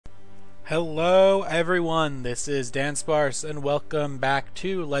Hello everyone, this is Dan Sparse and welcome back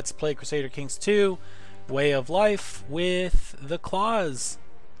to Let's Play Crusader Kings 2 Way of Life with the Claws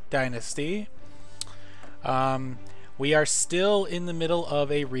Dynasty. We are still in the middle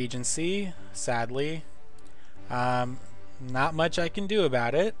of a regency, sadly. Not much I can do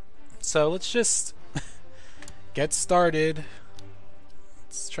about it, so let's just get started.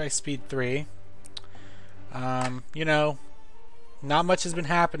 Let's try speed 3. Not much has been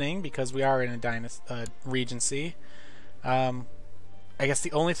happening because we are in a regency. I guess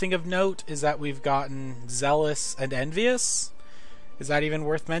the only thing of note is that we've gotten zealous and envious. Is that even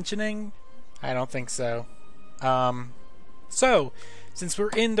worth mentioning? I don't think so. So, since we're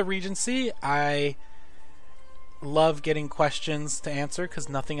in the regency, I love getting questions to answer because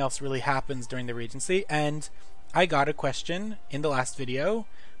nothing else really happens during the regency. And I got a question in the last video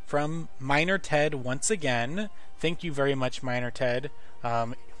from Minor Ted once again. Thank you very much, Minor Ted.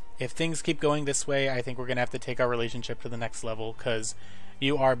 If things keep going this way, I think we're going to have to take our relationship to the next level because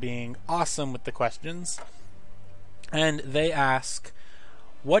you are being awesome with the questions. And they ask,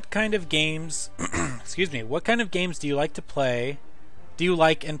 what kind of games, excuse me, what kind of games do you like to play, do you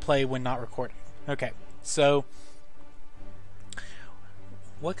like and play when not recording? Okay, so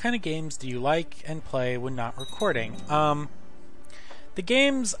what kind of games do you like and play when not recording? The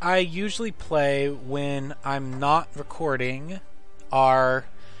games I usually play when I'm not recording are,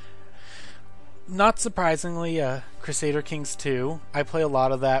 not surprisingly, Crusader Kings 2. I play a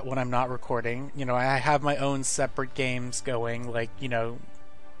lot of that when I'm not recording. You know, I have my own separate games going, like, you know,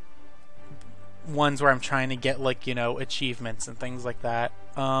 ones where I'm trying to get, like, you know, achievements and things like that.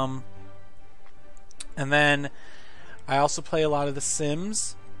 And then I also play a lot of The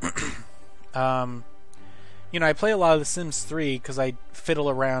Sims. You know, I play a lot of The Sims 3 because I fiddle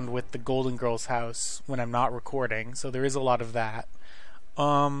around with the Golden Girls house when I'm not recording, so there is a lot of that.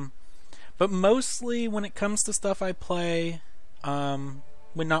 But mostly when it comes to stuff I play when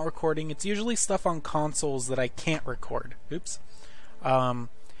not recording, it's usually stuff on consoles that I can't record. Oops.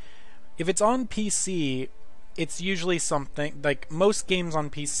 If it's on PC, it's usually something, like most games on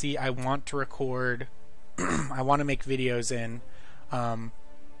PC I want to record, I want to make videos in,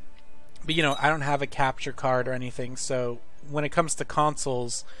 but, you know, I don't have a capture card or anything, so when it comes to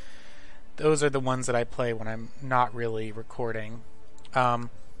consoles, those are the ones that I play when I'm not really recording. And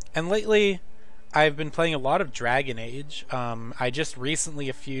lately, I've been playing a lot of Dragon Age. I just recently,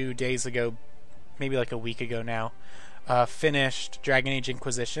 a few days ago, maybe like a week ago now, finished Dragon Age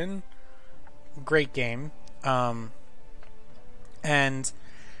Inquisition. Great game. And I'm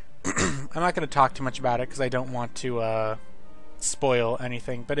not going to talk too much about it because I don't want to spoil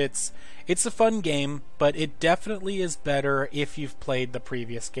anything, but it's a fun game, but it definitely is better if you've played the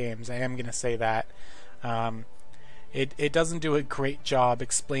previous games. I am going to say that. It doesn't do a great job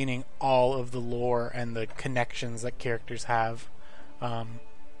explaining all of the lore and the connections that characters have.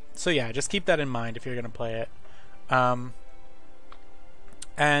 So yeah, just keep that in mind if you're going to play it.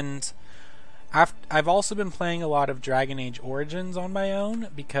 And I've also been playing a lot of Dragon Age Origins on my own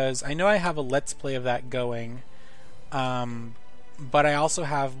because I know I have a Let's Play of that going. But I also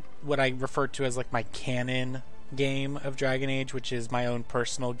have what I refer to as like my canon game of Dragon Age, which is my own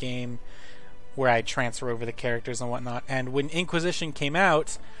personal game where I transfer over the characters and whatnot. And when Inquisition came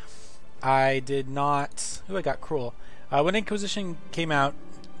out, I did not... Ooh, I got Cruel. When Inquisition came out,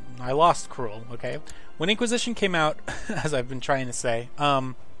 I lost Cruel, okay? When Inquisition came out, as I've been trying to say,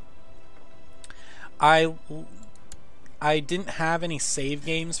 I didn't have any save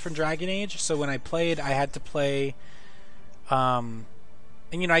games for Dragon Age, so when I played, I had to play... and,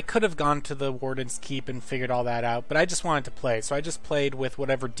 you know, I could have gone to the Warden's Keep and figured all that out, but I just wanted to play, so I just played with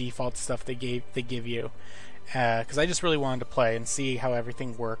whatever default stuff they give you, because I just really wanted to play and see how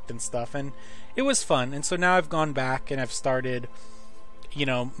everything worked and stuff, and it was fun. And so now I've gone back and I've started, you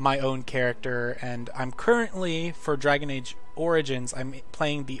know, my own character, and I'm currently, for Dragon Age Origins, I'm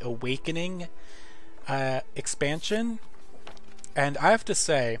playing the Awakening expansion, and I have to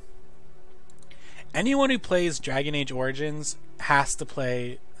say, anyone who plays Dragon Age Origins has to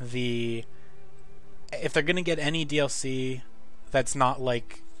play the... If they're going to get any DLC that's not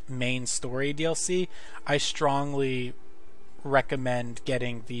like main story DLC, I strongly recommend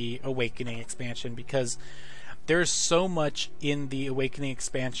getting the Awakening expansion because there's so much in the Awakening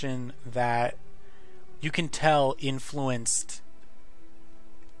expansion that you can tell influenced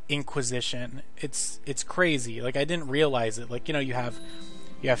Inquisition. It's crazy. Like, I didn't realize it. Like, you know, you have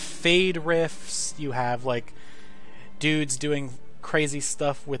fade riffs, you have like dudes doing crazy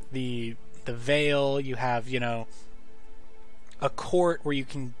stuff with the veil, you have, you know, a court where you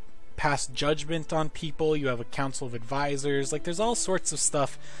can pass judgment on people. You have a council of advisors. Like, there's all sorts of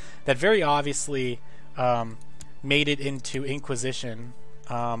stuff that very obviously made it into Inquisition.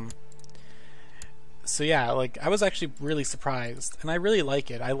 So yeah, like, I was actually really surprised, and I really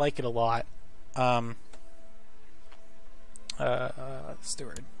like it. I like it a lot.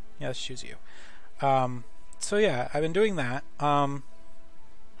 Steward. Yeah, let's choose you. So yeah, I've been doing that.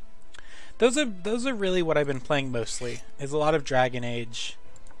 Those are really what I've been playing mostly. Is a lot of Dragon Age.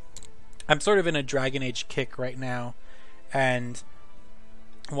 I'm sort of in a Dragon Age kick right now, and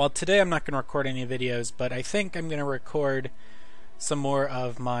well, today I'm not going to record any videos, but I think I'm going to record some more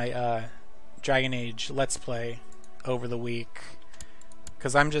of my Dragon Age Let's Play over the week,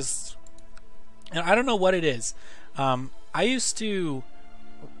 because I'm just, I don't know what it is. I used to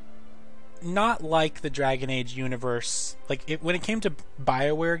not like the Dragon Age universe. Like, when it came to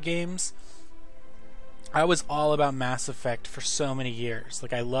BioWare games, I was all about Mass Effect for so many years.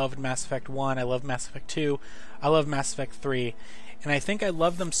 Like, I loved Mass Effect 1, I loved Mass Effect 2, I loved Mass Effect 3, and I think I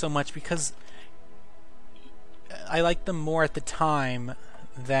loved them so much because I liked them more at the time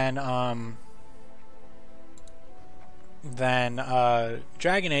than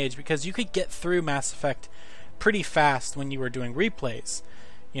Dragon Age, because you could get through Mass Effect pretty fast when you were doing replays.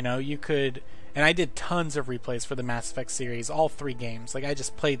 You know, you could, and I did tons of replays for the Mass Effect series, all 3 games. Like, I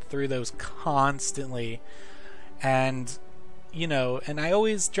just played through those constantly, and you know, and I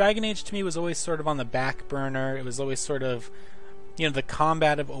always, Dragon Age to me was always sort of on the back burner. It was always sort of, you know, the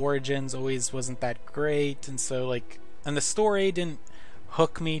combat of Origins always wasn't that great, and so, like, and the story didn't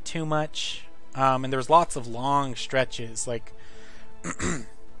hook me too much. And there was lots of long stretches, like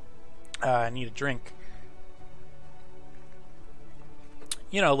I need a drink.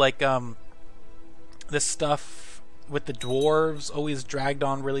 You know, like the stuff with the dwarves always dragged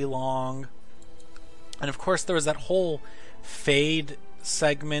on really long. And of course there was that whole Fade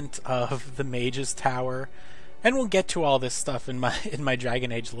segment of the Mage's Tower. And we'll get to all this stuff in my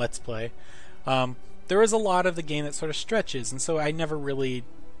Dragon Age Let's Play. There is a lot of the game that sort of stretches, and so I never really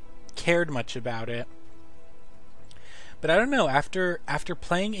cared much about it. But I don't know, after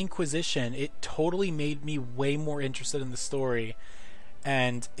playing Inquisition, it totally made me way more interested in the story,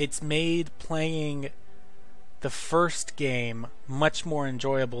 and it's made playing the first game much more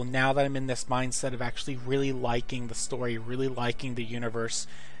enjoyable now that I'm in this mindset of actually really liking the story, really liking the universe,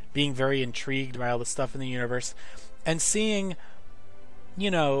 being very intrigued by all the stuff in the universe, and seeing,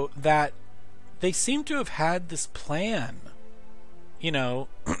 you know, that they seem to have had this plan. You know,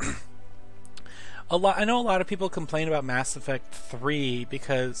 I know a lot of people complain about Mass Effect 3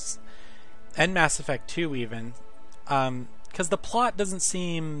 because, and Mass Effect 2 even, because the plot doesn't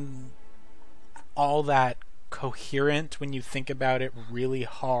seem all that coherent when you think about it really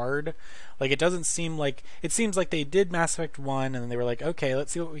hard. Like, it doesn't seem like, it seems like they did Mass Effect 1 and then they were like, okay,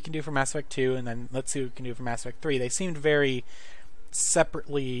 let's see what we can do for Mass Effect 2, and then let's see what we can do for Mass Effect 3. They seemed very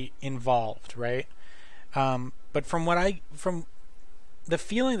separately involved, right? But from the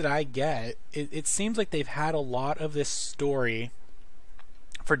feeling that I get, it seems like they've had a lot of this story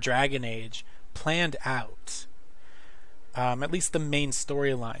for Dragon Age planned out. At least the main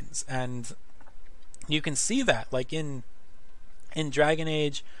storylines. And you can see that, like, in Dragon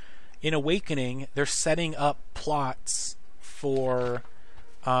Age, in Awakening, they're setting up plots for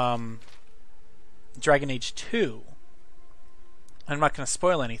Dragon Age 2. I'm not going to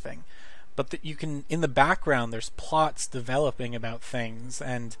spoil anything. But you can, in the background, there's plots developing about things,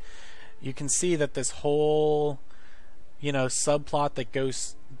 and you can see that this whole, you know, subplot that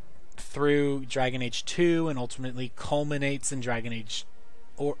goes through Dragon Age 2 and ultimately culminates in Dragon Age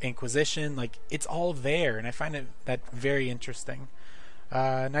or Inquisition, like, it's all there, and I find that very interesting.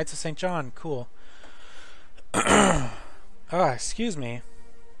 Knights of St. John, cool. Excuse me.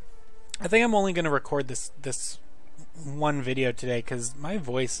 I think I'm only going to record this one video today because my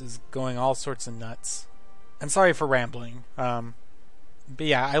voice is going all sorts of nuts. I'm sorry for rambling. But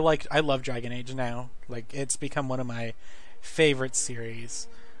yeah, I love Dragon Age now. Like, it's become one of my favorite series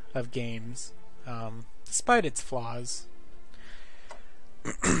of games, despite its flaws.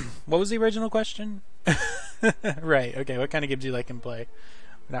 What was the original question? Right, okay, what kind of games do you like and play?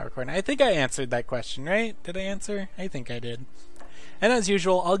 We're not recording. I think I answered that question, right? Did I answer? I think I did. And as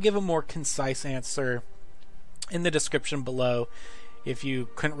usual, I'll give a more concise answer in the description below if you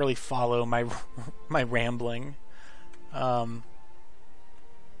couldn't really follow my rambling. Yeah,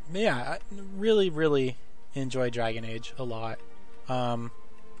 I really enjoy Dragon Age a lot.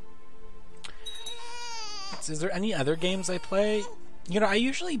 Is there any other games I play? You know, I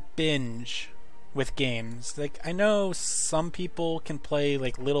usually binge with games. Like, I know some people can play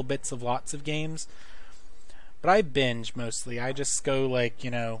like little bits of lots of games, but I binge mostly. I just go, like,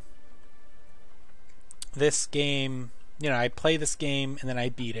 you know, this game, I play this game and then I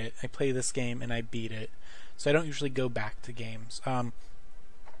beat it. I play this game and I beat it. So I don't usually go back to games.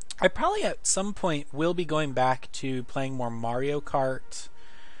 I probably at some point will be going back to playing more Mario Kart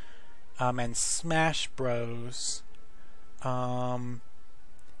and Smash Bros.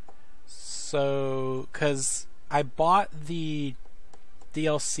 So, because I bought the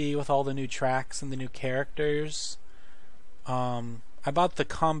DLC with all the new tracks and the new characters. I bought the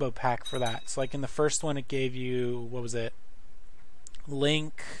combo pack for that. So, like in the first one, it gave you, what was it?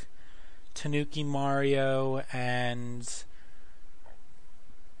 Link, Tanuki Mario, and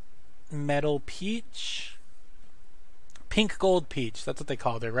Metal Peach? Pink Gold Peach. That's what they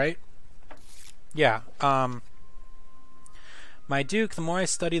called it, right? Yeah. My Duke, the more I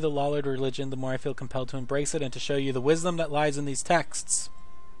study the Lollard religion, the more I feel compelled to embrace it and to show you the wisdom that lies in these texts.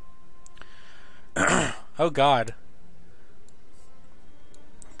 Oh God.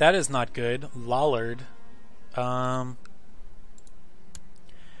 That is not good. Lollard. Yeah,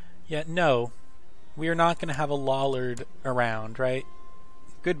 no. We are not going to have a Lollard around, right?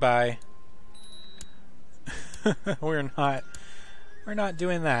 Goodbye. We're not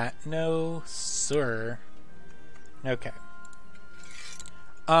doing that. No, sir. Okay.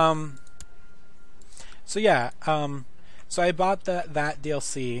 So yeah, so I bought that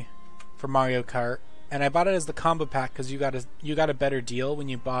DLC for Mario Kart, and I bought it as the combo pack because you got a better deal when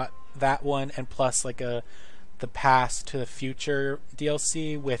you bought that one, and plus like the Past to the Future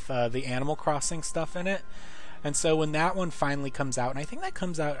DLC with the Animal Crossing stuff in it. And so when that one finally comes out, and I think that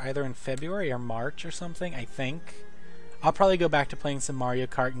comes out either in February or March or something, I think, I'll probably go back to playing some Mario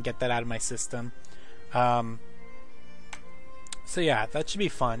Kart and get that out of my system. So yeah, that should be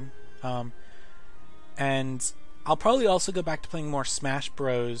fun. And I'll probably also go back to playing more Smash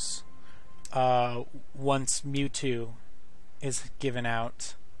Bros. Once Mewtwo is given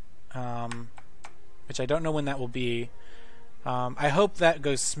out, which I don't know when that will be. I hope that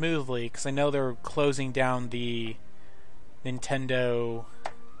goes smoothly because I know they're closing down the Nintendo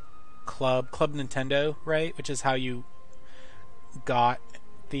Club Nintendo, right? Which is how you got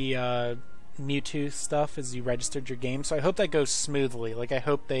the Mewtwo stuff as you registered your game. So I hope that goes smoothly. Like I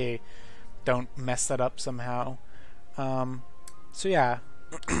hope they don't mess that up somehow. So yeah,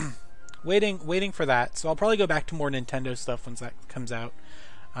 waiting for that. So I'll probably go back to more Nintendo stuff once that comes out.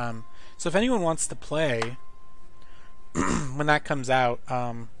 So if anyone wants to play when that comes out,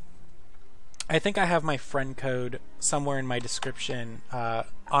 I think I have my friend code somewhere in my description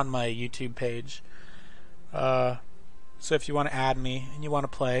on my YouTube page. So if you want to add me and you want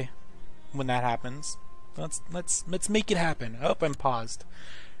to play when that happens, let's make it happen. Oh, I'm paused.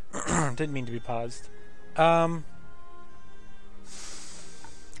 Didn't mean to be paused. So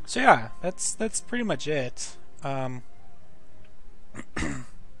yeah, that's pretty much it. Yeah.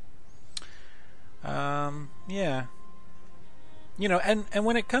 And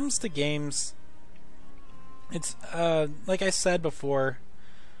when it comes to games, it's like I said before,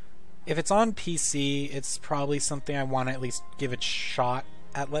 if it's on PC, it's probably something I want to at least give a shot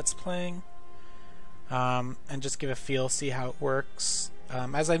at Let's Playing, and just give a feel, see how it works.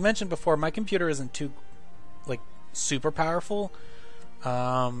 As I mentioned before, my computer isn't too super powerful.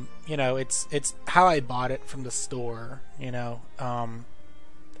 It's how I bought it from the store, and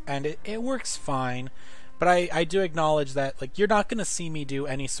it works fine. But I do acknowledge that you're not going to see me do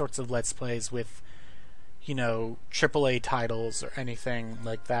any sorts of Let's Plays with AAA titles or anything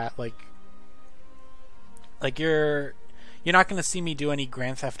like that. You're not going to see me do any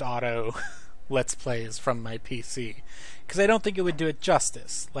Grand Theft Auto Let's Plays from my PC because I don't think it would do it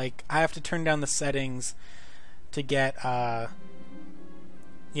justice. I have to turn down the settings to get some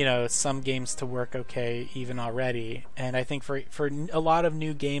games to work okay even already, and I think for a lot of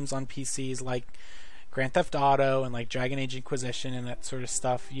new games on PCs like Grand Theft Auto and Dragon Age Inquisition and that sort of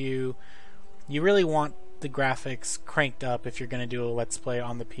stuff, you really want the graphics cranked up if you're going to do a Let's Play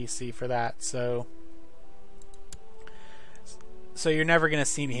on the PC for that. So you're never going to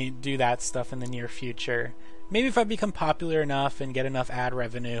see me do that stuff in the near future. Maybe if I become popular enough and get enough ad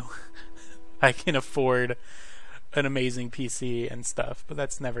revenue, I can afford an amazing PC and stuff, but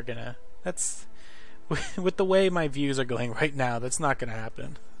that's never gonna. That's with the way my views are going right now, that's not gonna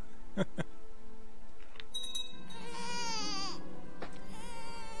happen.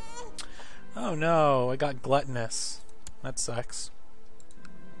 Oh no, I got gluttonous. That sucks.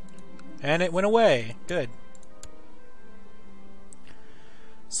 And it went away. Good.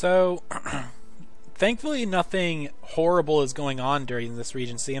 So, thankfully nothing horrible is going on during this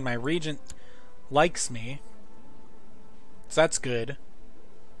regency, and my regent likes me. So that's good.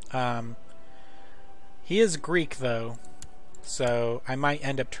 He is Greek, though. So I might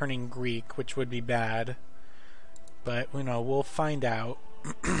end up turning Greek, which would be bad. But, you know, we'll find out.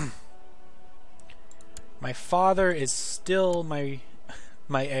 My father is still my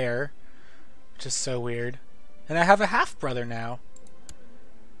heir, which is so weird. And I have a half-brother now.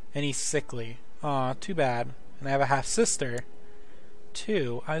 And he's sickly. Aw, too bad. And I have a half-sister,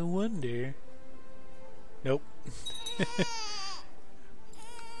 too. I wonder... Nope.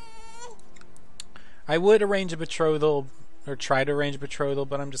 I would arrange a betrothal, or try to arrange a betrothal,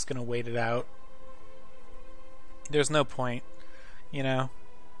 but I'm just gonna wait it out. There's no point, you know?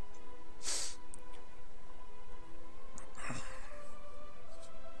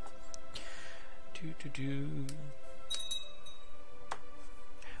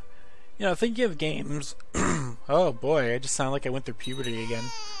 You know, thinking of games... Oh boy, I just sound like I went through puberty again.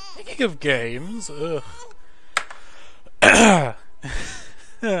 Thinking of games... Ugh.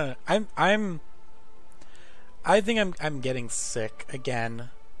 I think I'm getting sick again.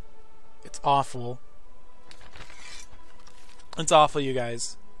 It's awful. It's awful, you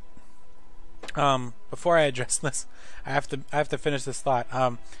guys. Before I address this, I have to finish this thought.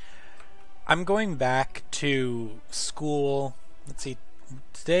 I'm going back to school. Let's see.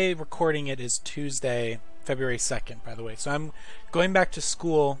 Today recording it is Tuesday, February 2nd, by the way. So I'm going back to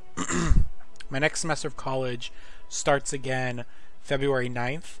school. My next semester of college starts again February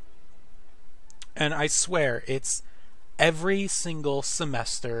 9th. And I swear, it's every single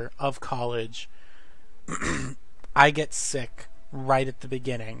semester of college I get sick right at the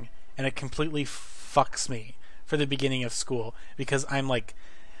beginning, and it completely fucks me for the beginning of school, because I'm like,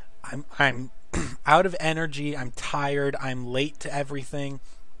 I'm out of energy, I'm tired, I'm late to everything,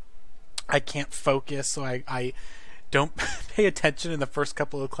 I can't focus, so I don't pay attention in the first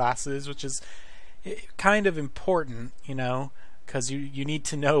couple of classes, which is kind of important, you know, because you need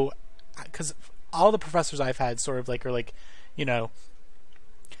to know, because all the professors I've had sort of like are like, you know,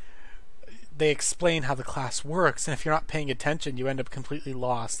 they explain how the class works, and if you're not paying attention, you end up completely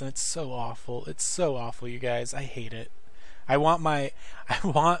lost, and it's so awful. It's so awful, you guys. I hate it. I want my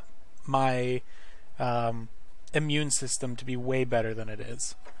immune system to be way better than it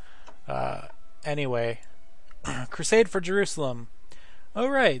is. Anyway, Crusade for Jerusalem. Oh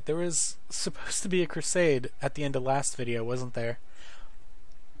right, there was supposed to be a crusade at the end of last video, wasn't there?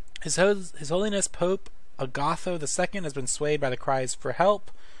 His Holiness Pope Agatho II has been swayed by the cries for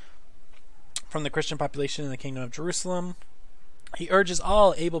help from the Christian population in the Kingdom of Jerusalem. He urges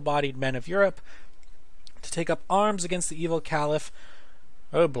all able-bodied men of Europe to take up arms against the evil caliph,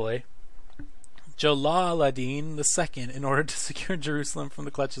 oh boy, Jalaluddin II, in order to secure Jerusalem from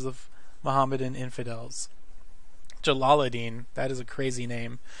the clutches of Mohammedan infidels. Jalaluddin, that is a crazy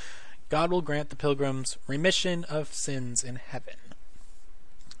name. God will grant the pilgrims remission of sins in heaven.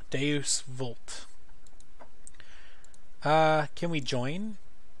 Deus Vult. Can we join?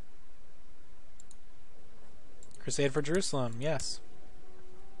 Crusade for Jerusalem, yes.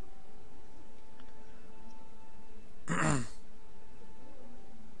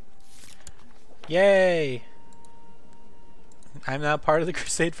 Yay! I'm now part of the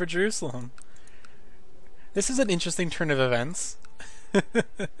Crusade for Jerusalem. This is an interesting turn of events.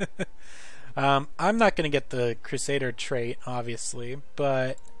 I'm not going to get the Crusader trait, obviously,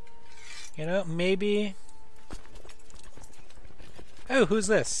 but, you know, maybe... Oh, who's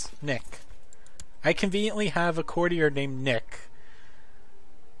this? Nick. I conveniently have a courtier named Nick.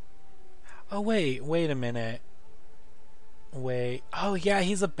 Oh, wait a minute. Wait. Oh, yeah,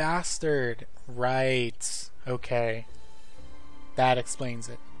 he's a bastard. Right. Okay. That explains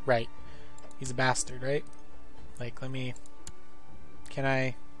it. Right. He's a bastard, right? Like, let me... Can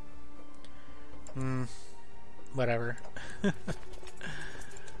I... Whatever.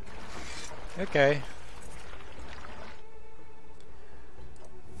 Okay.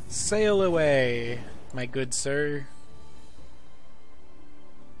 Sail away, my good sir.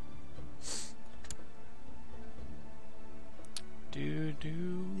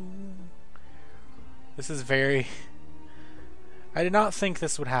 This is very... I did not think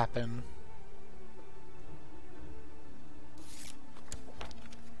this would happen.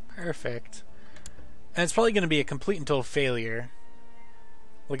 Perfect. And it's probably going to be a complete and total failure.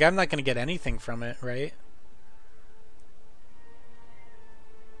 Like, I'm not going to get anything from it, right?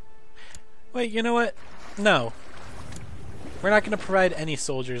 Wait, you know what? No. We're not going to provide any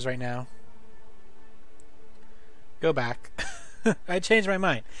soldiers right now. Go back. I changed my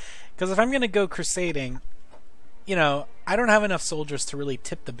mind. Because if I'm going to go crusading, you know, I don't have enough soldiers to really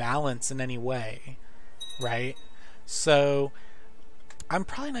tip the balance in any way. Right? So, I'm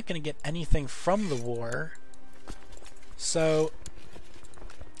probably not going to get anything from the war. So,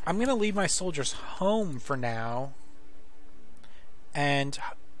 I'm going to leave my soldiers home for now. and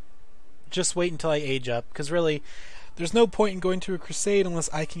just wait until I age up, because really, there's no point in going to a crusade unless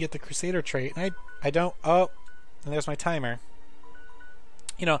I can get the Crusader trait, and I don't. Oh, and there's my timer.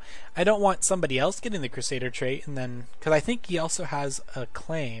 You know, I don't want somebody else getting the Crusader trait, and then because I think he also has a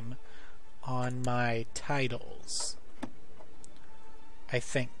claim on my titles. I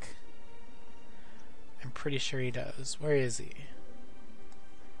think. I'm pretty sure he does. Where is he?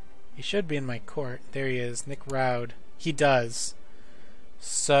 He should be in my court. There he is, Nick Roud. He does.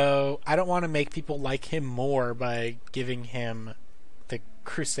 So I don't want to make people like him more by giving him the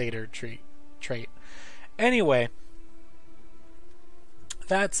Crusader trait. Anyway,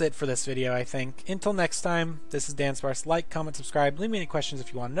 that's it for this video, I think. Until next time, this is Dan Sparse. Like, comment, subscribe. Leave me any questions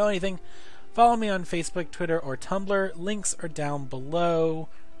if you want to know anything. Follow me on Facebook, Twitter, or Tumblr. Links are down below.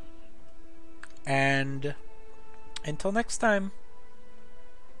 And until next time,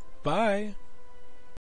 bye.